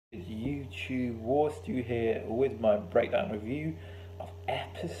YouTube Warstu here with my breakdown review of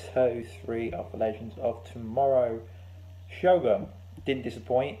episode 3 of Legends of Tomorrow. Shogun didn't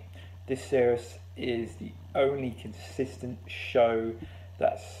disappoint. This series is the only consistent show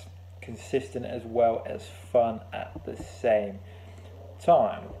that's consistent as well as fun at the same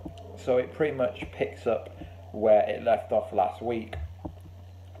time. So it pretty much picks up where it left off last week,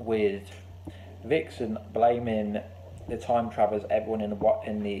 with Vixen blaming the time travelers, everyone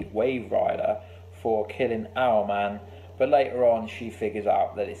in the Wave Rider, for killing our man, but later on she figures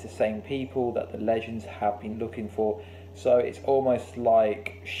out that it's the same people that the Legends have been looking for. So it's almost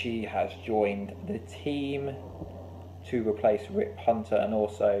like she has joined the team to replace Rip Hunter, and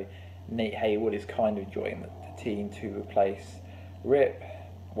also Nate Haywood is kind of joining the team to replace Rip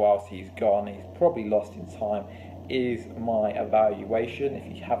whilst he's gone. He's probably lost in time, is my evaluation.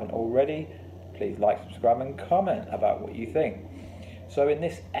 If you haven't already, please like, subscribe and comment about what you think. So in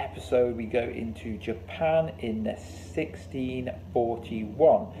this episode we go into Japan in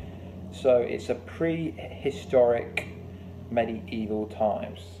 1641. So it's a prehistoric medieval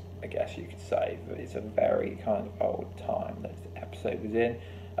times, I guess you could say. But it's a very kind of old time that the episode was in.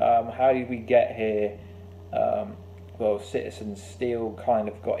 How did we get here? Well, Citizen Steel kind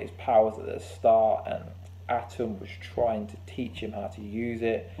of got his powers at the start, and Atom was trying to teach him how to use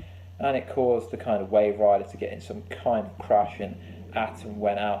it, and it caused the kind of Wave Rider to get in some kind of crash, and Atom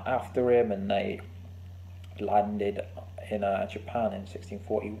went out after him, and they landed in Japan in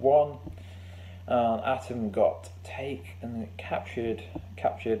 1641. Atom got captured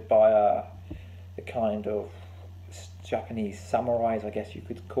by the kind of Japanese samurais, I guess you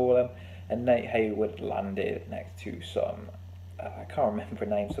could call them, and Nate Haywood landed next to some, I can't remember her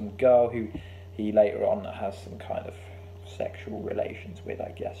name, some girl who he later on has some kind of sexual relations with,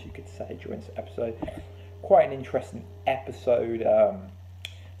 I guess you could say, during this episode. Quite an interesting episode.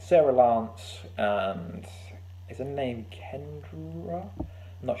 Sarah Lance and, is her name Kendra? I'm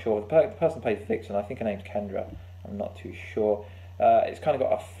not sure. The person who plays Vixen, I think her name's Kendra. I'm not too sure. It's kind of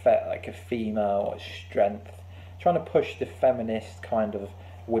got like a female strength, trying to push the feminist kind of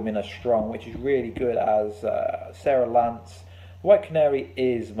women are strong, which is really good, as Sarah Lance, White Canary,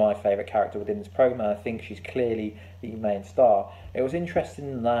 is my favourite character within this program, and I think she's clearly the main star. It was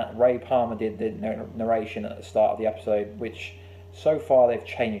interesting that Ray Palmer did the narration at the start of the episode, which so far they've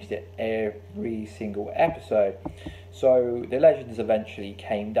changed it every single episode. So the Legends eventually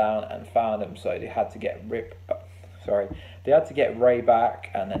came down and found him, so they had to get they had to get Ray back,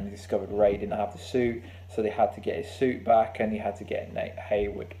 and then they discovered Ray didn't have the suit, so they had to get his suit back, and he had to get Nate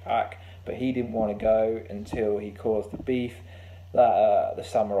Haywood back, but he didn't want to go until he caused the beef that the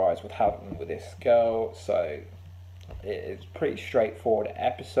samurais would have with this girl. So it's a pretty straightforward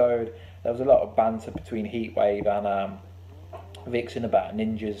episode. There was a lot of banter between Heatwave and Vixen about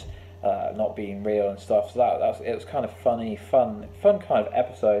ninjas not being real and stuff, so it was kind of fun kind of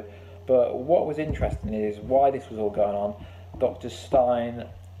episode. But what was interesting is why this was all going on. Dr. Stein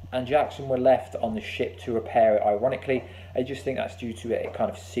and Jackson were left on the ship to repair it. Ironically, I just think that's due to a kind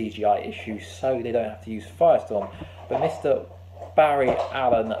of CGI issue, so they don't have to use Firestorm. But Mr. Barry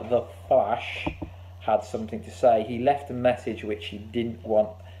Allen, the Flash, had something to say. He left a message which he didn't want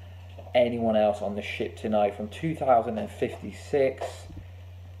anyone else on the ship to know, from 2056.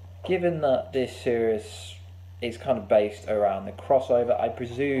 Given that this series is kind of based around the crossover, I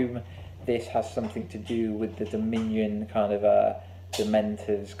presume this has something to do with the Dominion kind of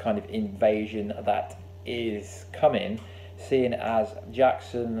Dementors kind of invasion that is coming, seeing as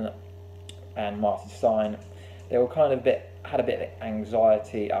Jackson and Martin Stein, they were kind of had a bit of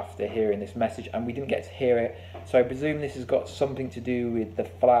anxiety after hearing this message, and we didn't get to hear it. So I presume this has got something to do with the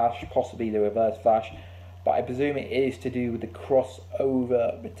Flash, possibly the Reverse Flash, but I presume it is to do with the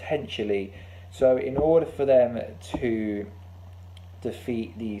crossover potentially. So in order for them to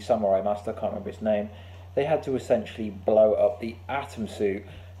defeat the Samurai Master, I can't remember his name, they had to essentially blow up the Atom suit.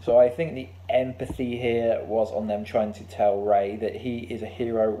 So I think the empathy here was on them trying to tell Ray that he is a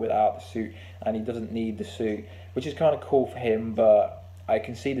hero without the suit, and he doesn't need the suit, which is kind of cool for him, but I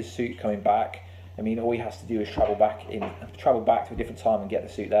can see the suit coming back. I mean, all he has to do is travel back to a different time and get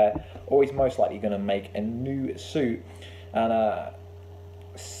the suit there, or he's most likely going to make a new suit. And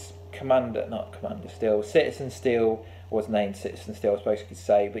Citizen Steel was named Citizen Steel, I suppose you could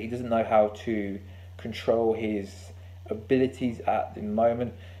say, but he doesn't know how to control his abilities at the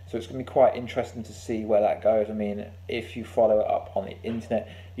moment. So it's going to be quite interesting to see where that goes. I mean, if you follow it up on the internet,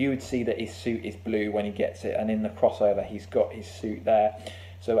 you would see that his suit is blue when he gets it, and in the crossover he's got his suit there.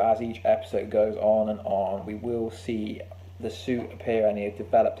 So as each episode goes on and on, we will see the suit appear, and he has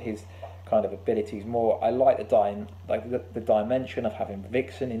developed his kind of abilities more. I like the dimension of having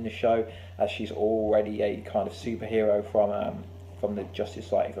Vixen in the show, as she's already a kind of superhero from the Justice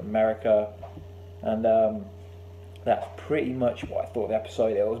Society of America, and that's pretty much what I thought of the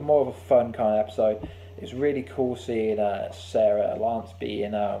episode. It was more of a fun kind of episode. It was really cool seeing Sarah Lance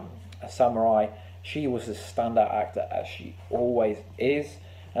being a samurai. She was a standout actor, as she always is,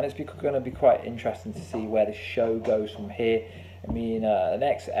 and it's going to be quite interesting to see where the show goes from here. I mean, the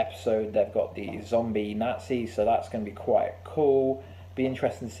next episode they've got the zombie Nazis, so that's going to be quite cool. Be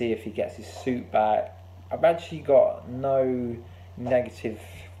interesting to see if he gets his suit back. I've actually got no negative.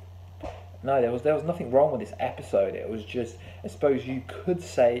 No, there was nothing wrong with this episode. It was just, I suppose you could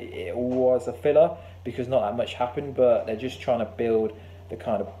say it was a filler because not that much happened, but they're just trying to build the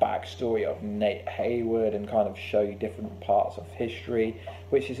kind of backstory of Nate Hayward and kind of show you different parts of history,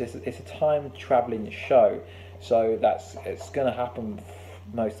 which is it's a time traveling show, so it's going to happen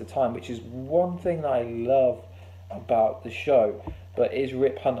most of the time, which is one thing that I love about the show. But is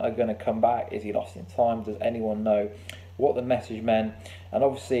Rip Hunter going to come back? Is he lost in time? Does anyone know what the message meant? And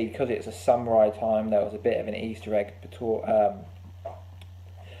obviously, because it's a samurai time, there was a bit of an Easter egg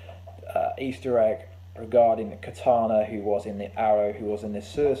regarding Katana, who was in the Arrow, who was in the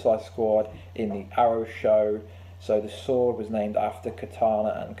Suicide Squad in the Arrow show. So the sword was named after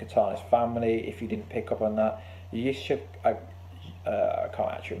Katana and Katana's family. If you didn't pick up on that, I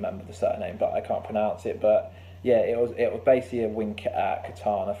can't actually remember the surname, but I can't pronounce it. But yeah, it was basically a wink at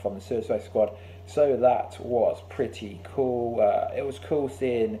Katana from the Suicide Squad. So that was pretty cool. It was cool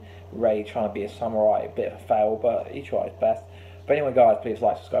seeing Ray trying to be a samurai. A bit of a fail, but he tried his best. But anyway, guys, please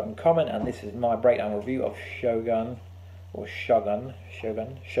like, subscribe, and comment. And this is my breakdown review of Shogun, I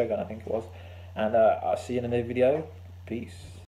think it was. And I'll see you in another video. Peace.